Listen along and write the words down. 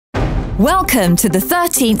Welcome to the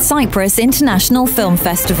 13th Cyprus International Film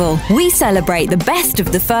Festival. We celebrate the best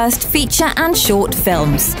of the first feature and short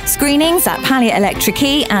films. Screenings at Palia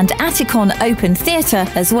Ilektriki and Attikon Open Theatre,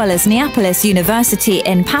 as well as Neapolis University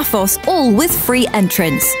in Pafos, all with free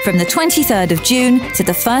entrance. From the 23rd of June to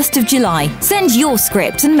the 1st of July. Send your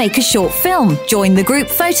script and make a short film. Join the group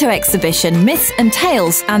photo exhibition Myths and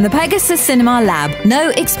Tales and the Pegasus Cinema Lab. No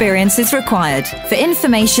experience is required. For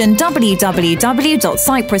information,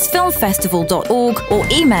 www.cyprusfilmfestival.org or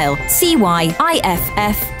email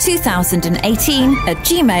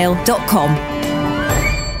CYIFF2018@gmail.com.